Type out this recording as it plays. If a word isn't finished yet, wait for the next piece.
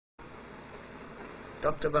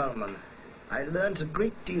Dr. Baumann, I learned a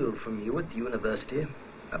great deal from you at the university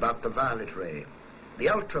about the violet ray, the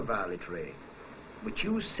ultraviolet ray, which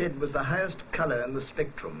you said was the highest color in the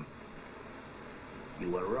spectrum. You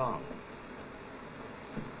were wrong.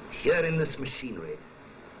 Here in this machinery,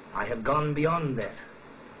 I have gone beyond that.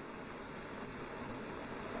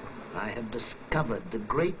 I have discovered the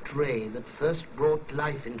great ray that first brought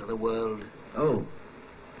life into the world. Oh,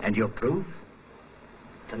 and your proof?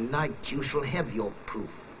 Tonight you shall have your proof.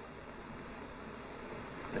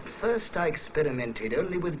 At first I experimented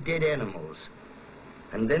only with dead animals,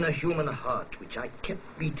 and then a human heart, which I kept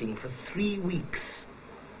beating for 3 weeks.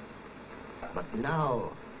 But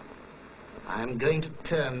now, I am going to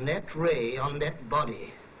turn that ray on that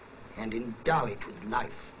body and endow it with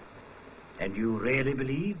life. And you really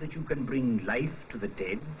believe that you can bring life to the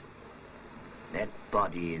dead? That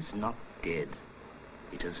body is not dead.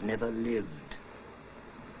 It has never lived.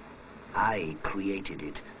 I created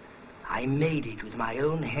it. I made it with my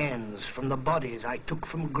own hands from the bodies I took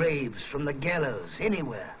from graves, from the gallows,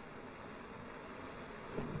 anywhere.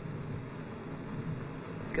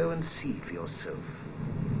 Go and see for yourself.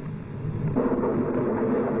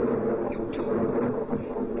 You too.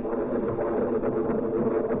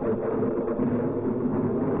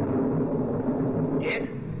 Dead?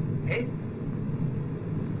 Eh?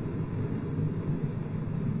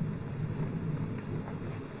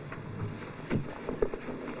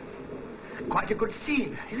 Quite a good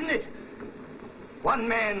scene, isn't it? One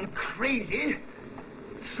man crazy,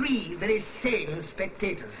 3 very sane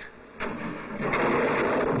spectators.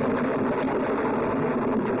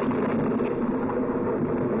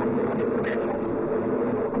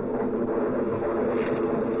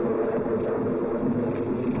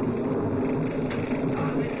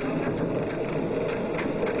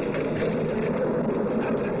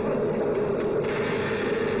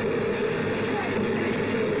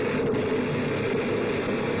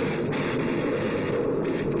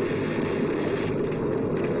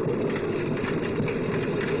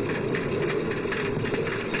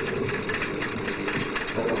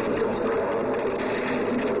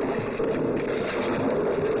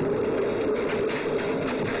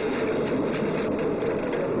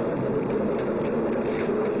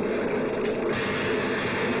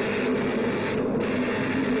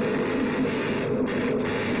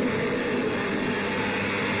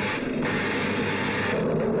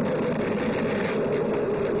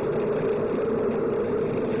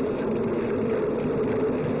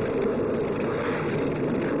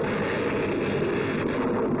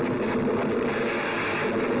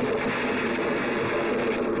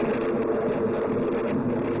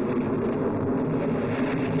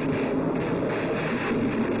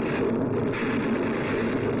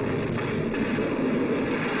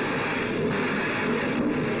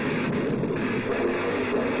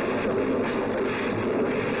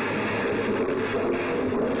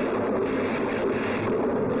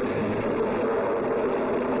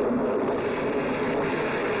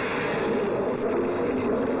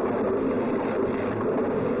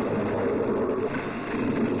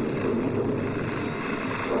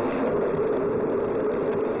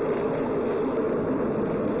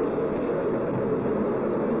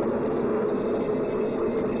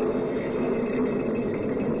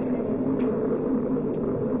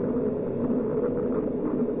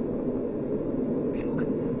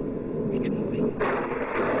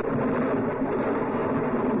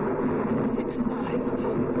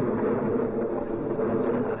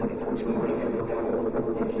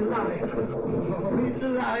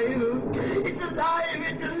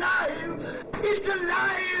 It's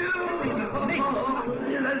alive! Oh,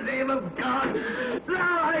 in the name of God,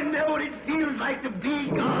 now I know what it feels like to be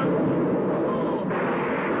God.